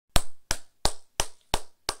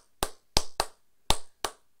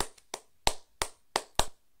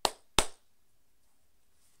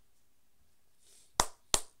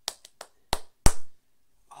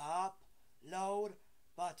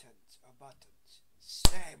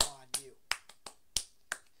Shame on you.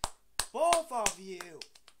 Both of you.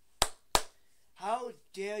 How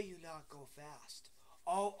dare you not go fast?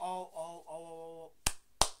 Oh.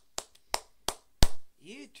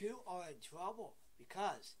 You two are in trouble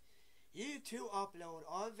because you two upload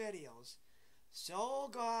our videos so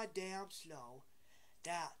goddamn slow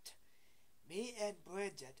that me and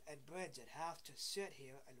Bridget have to sit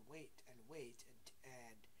here and wait and wait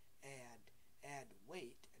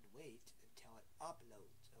until it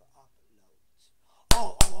uploads.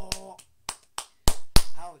 Oh.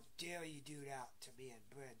 How dare you do that to me and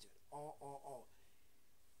Bridget? Oh.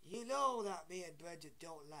 You know that me and Bridget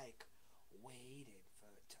don't like waiting for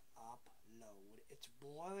it to upload. It's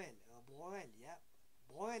boring. Yep.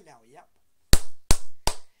 Boring now, yep.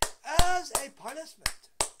 As a punishment,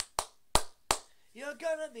 you're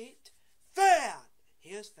gonna meet Fan.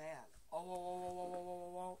 Here's Fan.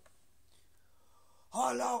 Oh.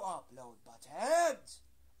 Hello, upload buttons.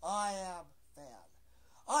 I am Fan.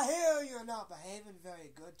 I hear you're not behaving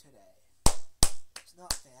very good today. It's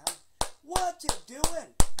not Fan. What you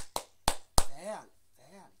doing? Fan.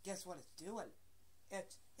 Guess what it's doing?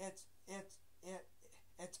 It's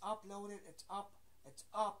uploading. It's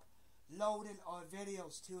uploading our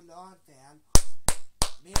videos too long, Fan.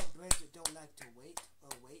 Me and Bridget don't like to wait,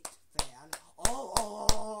 Fan.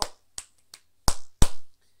 Oh.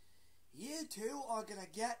 You two are gonna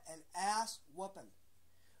get an ass whooping.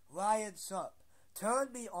 Ryan Sup,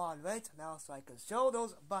 turn me on right now so I can show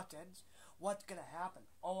those buttons what's gonna happen.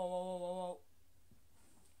 Oh.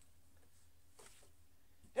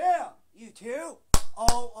 Yeah, you two.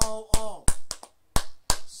 Oh.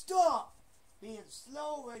 Stop being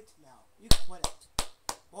slow right now. You quit it.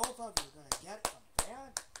 Both of you are gonna get it from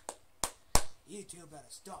Fan. You two better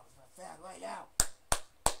stop for Fan right now.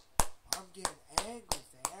 I'm getting angry,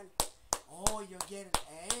 Fan. Oh, you're getting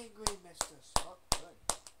angry, Mr. Sup. Good.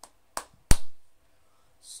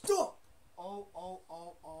 Stop!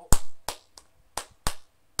 Oh.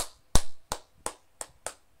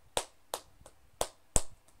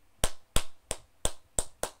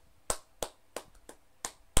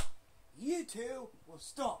 You two will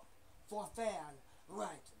stop for Fan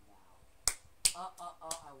right now.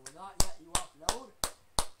 I will not let you upload.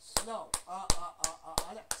 Slow.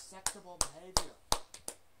 Unacceptable behavior.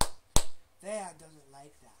 Fan doesn't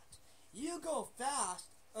like that. You go fast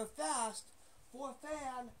for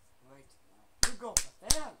Fan right now. You go for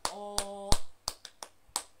Fan. Oh.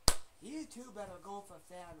 You two better go for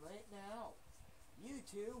Fan right now. You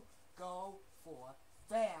two go for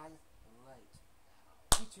Fan right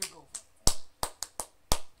now. You two go for Fan.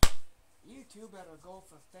 You two better go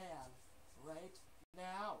for Fan right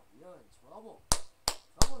now. You're in trouble.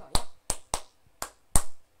 Trouble now, yep.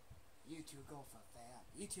 You two go for Fan.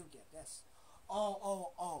 You two get this.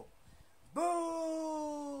 Oh.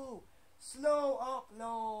 Boo! Slow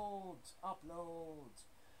uploads.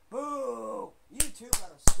 Boo! You two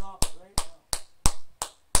better stop right now.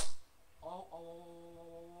 Oh.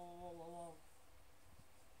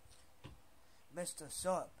 Mr.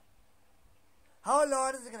 Sup, how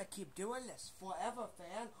long is it gonna keep doing this? Forever,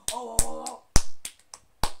 Fan? Oh.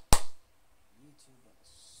 You two better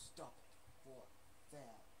stop it for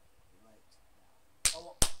Fan right now.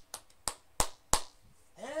 Oh.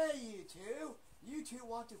 Hey, you two. You two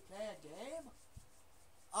want to play a game?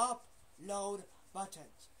 Upload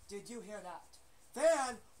buttons. Did you hear that?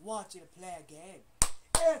 Fan wants you to play a game.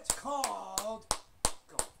 It's called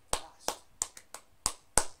Go Fast.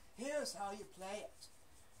 Here's how you play it.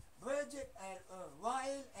 Bridget and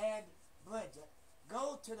Ryan and Bridget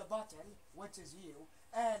go to the button, which is you,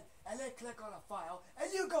 and then click on a file,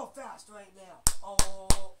 and you go fast right now.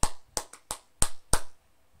 Oh.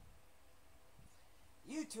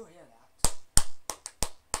 You two hear that?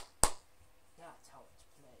 That's how it's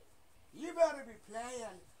played. You better be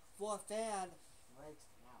playing for Fan right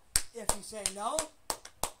now. If you say no,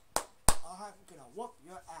 I'm gonna whoop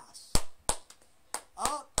your ass.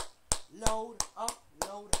 Upload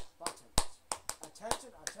buttons.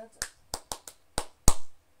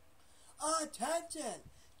 Attention!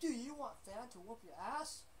 Do you want Fan to whoop your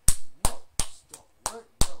ass? No. Stop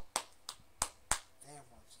right now. Fan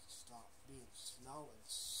wants to stop being slow and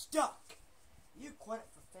stuck. You quit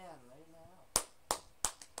it for Fan right now.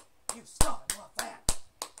 You stop it for Fan.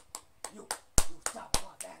 You stop it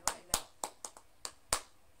for Fan right now.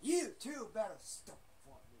 You two better stop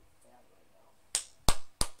for me, Fan, right now.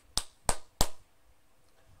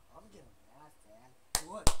 I'm getting mad, Fan.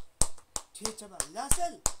 Good. Teach him a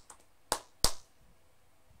lesson.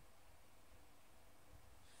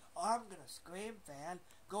 I'm gonna scream, Fan.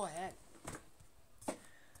 Go ahead.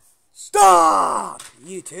 Stop!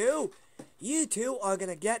 You two! You two are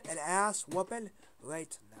gonna get an ass whooping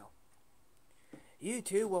right now. You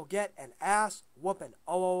two will get an ass whooping.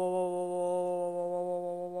 Oh.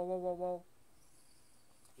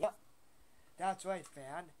 Yep, that's right,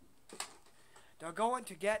 fan. They're going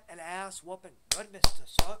to get an ass whooping. Good, Mr.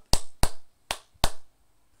 Soap.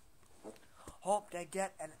 Hope they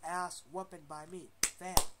get an ass whooping by me,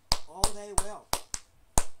 fan. Oh, they will.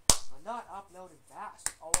 I'm not uploading fast.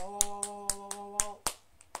 Oh.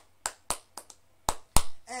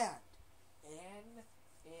 And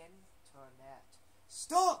internet.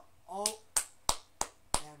 Stop! Oh,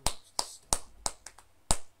 fan wants to stop.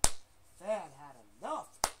 Fan had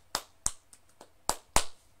enough.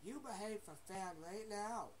 You behave for fan right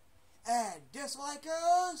now. And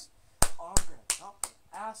dislikers, I'm gonna chop your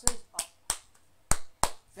asses up.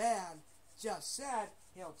 Fan just said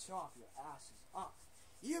he'll chop your asses up.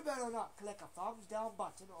 You better not click a thumbs down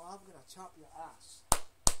button or I'm gonna chop your ass.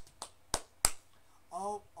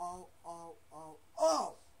 Oh.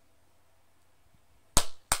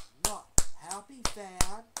 Not happy,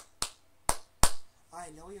 fan? I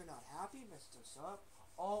know you're not happy, Mr. Sir.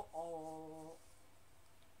 Oh.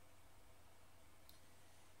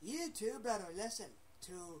 You two better listen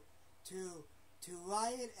to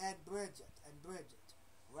Ryan and Bridget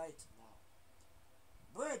right now.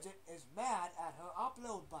 Bridget is mad at her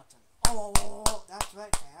upload button. Oh, that's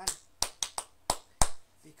right, fan.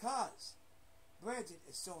 Because Bridget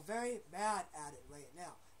is so very mad at it right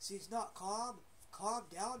now. She's not calm. Calm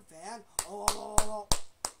down, fan. Oh.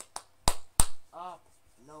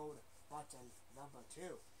 Upload button number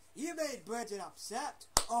 2. You made Bridget upset.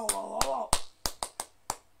 Oh.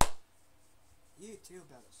 You two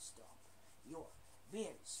better stop. You're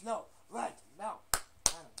being slow right now.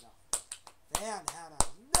 Had enough. Fan had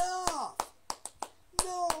enough.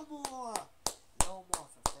 No more. No more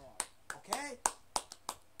for Fan. Okay?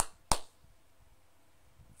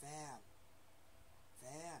 Fan.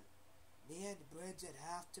 Me and Bridget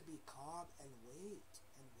have to be calm and wait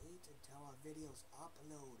until our videos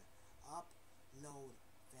upload.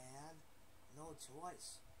 Fan. No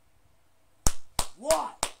choice.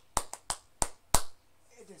 What?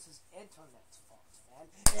 This is internet's fault, man.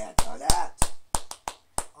 Internet!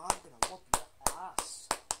 I'm gonna whoop your ass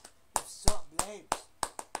with sharp blades.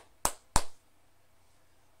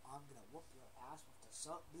 I'm gonna whoop your ass with the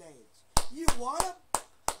sharp blades. You want him?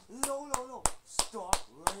 No. Stop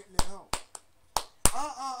right now.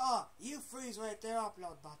 You freeze right there,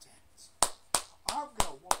 upload buttons. I'm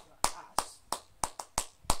gonna whoop your ass.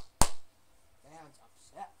 Fan's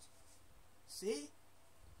upset. See?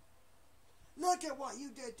 Look at what you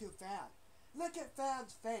did to Fan. Look at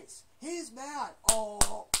Fan's face. He's mad.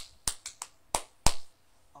 Oh.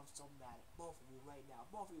 I'm so mad at both of you right now.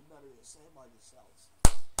 Both of you better be the same on yourselves.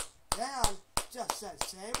 Fan just said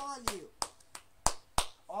shame on you.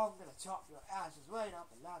 I'm gonna chop your asses right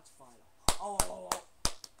up and that's final. Oh.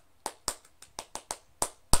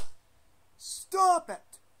 Stop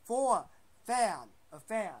it for Fan. A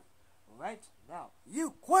fan. Right now.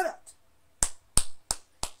 You quit it.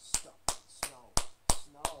 Snow.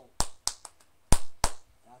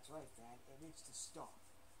 That's right, Fan. It needs to stop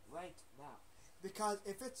right now. Because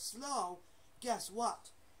if it's slow, guess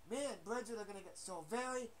what? Me and Bridget are gonna get so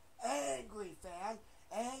very angry, Fan.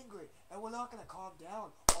 Angry. And we're not gonna calm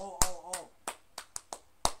down. Oh.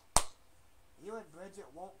 You and Bridget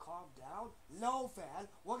won't calm down? No, Fan.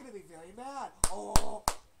 We're gonna be very mad. Oh.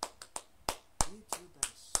 You two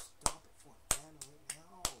better stop it for Fan right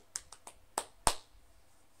now.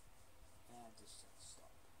 Fan just said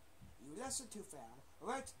stop. You listen to Fan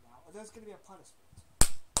right now, or there's gonna be a punishment.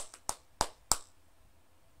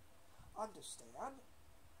 Understand?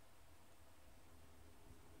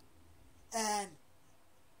 And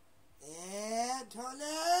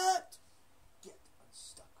internet, get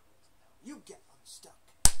unstuck right now. You get unstuck.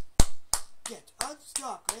 Get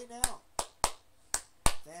unstuck right now.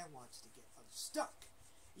 Fan wants to get unstuck.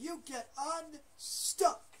 You get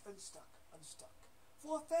unstuck. Unstuck.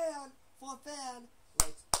 For Fan.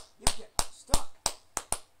 Right. You get unstuck.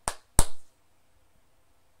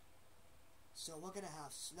 So we're gonna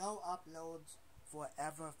have slow uploads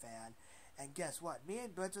forever, Fan. And guess what? Me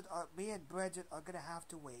and Bridget are gonna have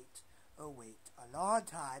to wait a long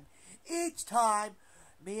time each time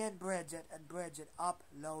me and Bridget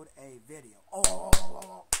upload a video.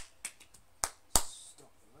 Oh.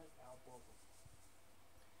 Stop it right now, both of you.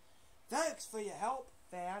 Thanks for your help,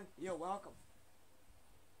 Fan. You're welcome.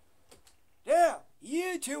 There,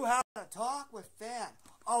 you two have a talk with Fan.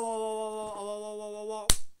 Oh.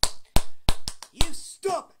 You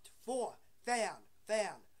stop it for Fan.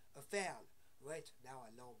 A fan. Right now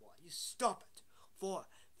I know more. You stop it for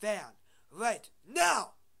Fan right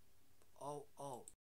now. Oh, oh.